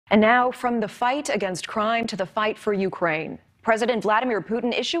And now, from the fight against crime to the fight for Ukraine. President Vladimir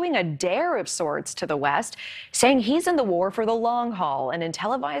Putin issuing a dare of sorts to the West, saying he's in the war for the long haul. And in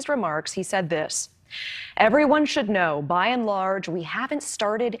televised remarks, he said this: "Everyone should know, by and large, we haven't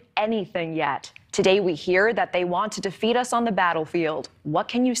started anything yet. Today we hear that they want to defeat us on the battlefield. What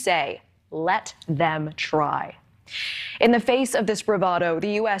can you say? Let them try." In the face of this bravado,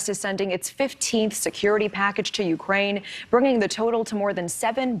 the U.S. is sending its 15th security package to Ukraine, bringing the total to more than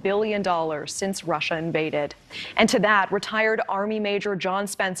 $7 billion since Russia invaded. And to that, retired Army Major John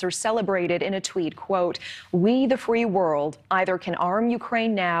Spencer celebrated in a tweet, quote, "We, the free world, either can arm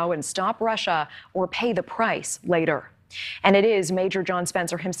Ukraine now and stop Russia or pay the price later." And it is Major John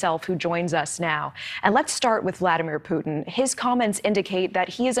Spencer himself who joins us now. And let's start with Vladimir Putin. His comments indicate that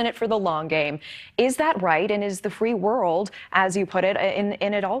he is in it for the long game. Is that right? And is the free world, as you put it,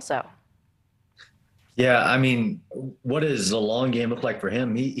 in it also? Yeah, I mean, what does the long game look like for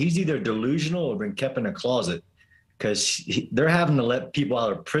him? He's either delusional or been kept in a closet, because they're having to let people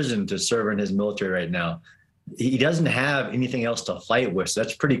out of prison to serve in his military right now. He doesn't have anything else to fight with. So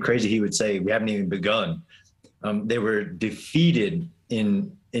that's pretty crazy. He would say we haven't even begun. They were defeated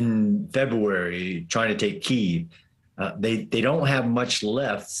in February trying to take Kyiv. They don't have much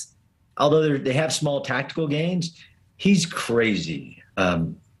left, although they have small tactical gains. He's crazy.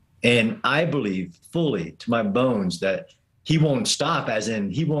 And I believe fully to my bones that he won't stop, as in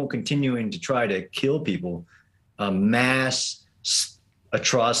he won't continuing to try to kill people, mass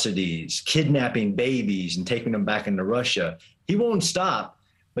atrocities, kidnapping babies and taking them back into Russia. He won't stop,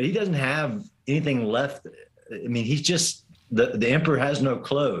 but he doesn't have anything left. I mean, he's just, the emperor has no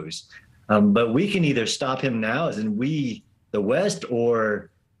clothes. But we can either stop him now, as in we, the West, or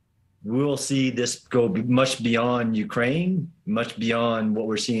we'll see this go much beyond Ukraine, much beyond what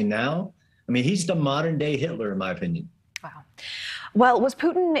we're seeing now. I mean, he's the modern day Hitler, in my opinion. Wow. Well, was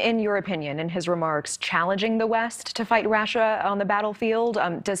Putin, in your opinion, in his remarks, challenging the West to fight Russia on the battlefield?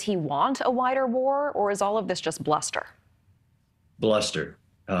 Does he want a wider war, or is all of this just bluster? Bluster.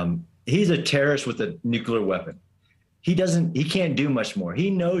 He's a terrorist with a nuclear weapon. He can't do much more.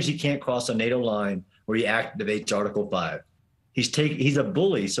 He knows he can't cross a NATO line where he activates Article 5. He's a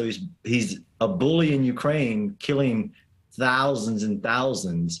bully, so he's a bully in Ukraine, killing thousands and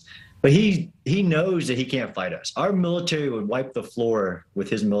thousands. But he knows that he can't fight us. Our military would wipe the floor with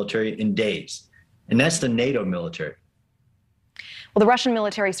his military in days, and that's the NATO military. Well, the Russian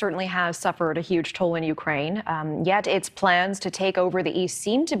military certainly has suffered a huge toll in Ukraine, yet its plans to take over the east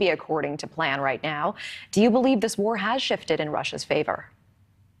seem to be according to plan right now. Do you believe this war has shifted in Russia's favor?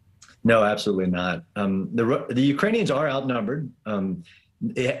 No, absolutely not. The Ukrainians are outnumbered.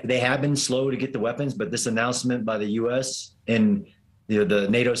 They have been slow to get the weapons, but this announcement by the U.S. and the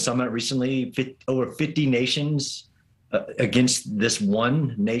NATO summit recently, over 50 nations against this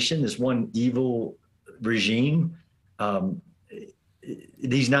one nation, this one evil regime.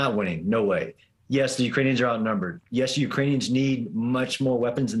 He's not winning. No way. Yes, the Ukrainians are outnumbered. Yes, the Ukrainians need much more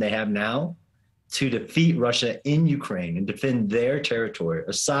weapons than they have now to defeat Russia in Ukraine and defend their territory,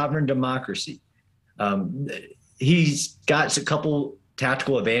 a sovereign democracy. He's got a couple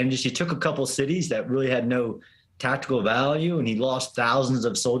tactical advantages. He took a couple cities that really had no tactical value, and he lost thousands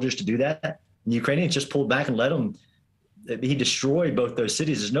of soldiers to do that. And the Ukrainians just pulled back and let him. He destroyed both those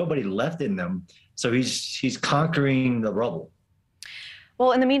cities. There's nobody left in them. So he's conquering the rubble.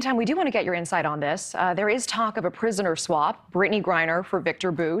 Well, in the meantime, we do want to get your insight on this. There is talk of a prisoner swap, Brittany Griner for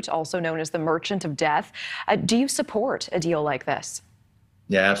Victor Bout, also known as the Merchant of Death. Do you support a deal like this?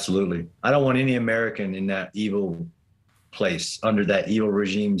 Yeah, absolutely. I don't want any American in that evil place, under that evil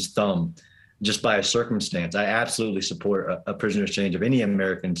regime's thumb, just by a circumstance. I absolutely support a prisoner exchange of any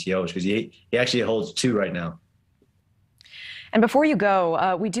American COs, because he actually holds 2 right now. And before you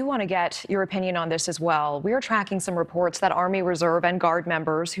go, we do want to get your opinion on this as well. We are tracking some reports that Army Reserve and Guard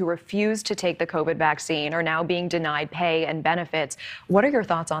members who refused to take the COVID vaccine are now being denied pay and benefits. What are your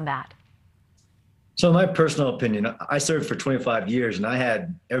thoughts on that? So my personal opinion, I served for 25 years and I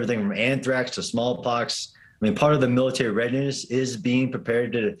had everything from anthrax to smallpox. I mean, part of the military readiness is being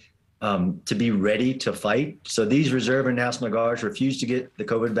prepared to be ready to fight. So these Reserve and National Guards refused to get the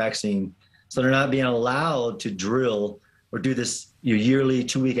COVID vaccine. So they're not being allowed to drill or do this yearly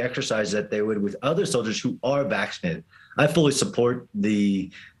 2-week exercise that they would with other soldiers who are vaccinated. I fully support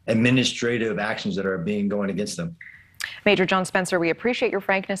the administrative actions that are going against them. Major John Spencer, we appreciate your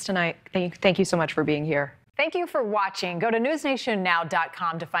frankness tonight. Thank you so much for being here. Thank you for watching. Go to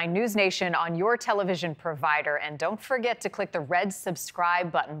newsnationnow.com to find NewsNation on your television provider. And don't forget to click the red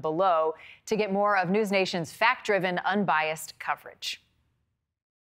subscribe button below to get more of NewsNation's fact-driven, unbiased coverage.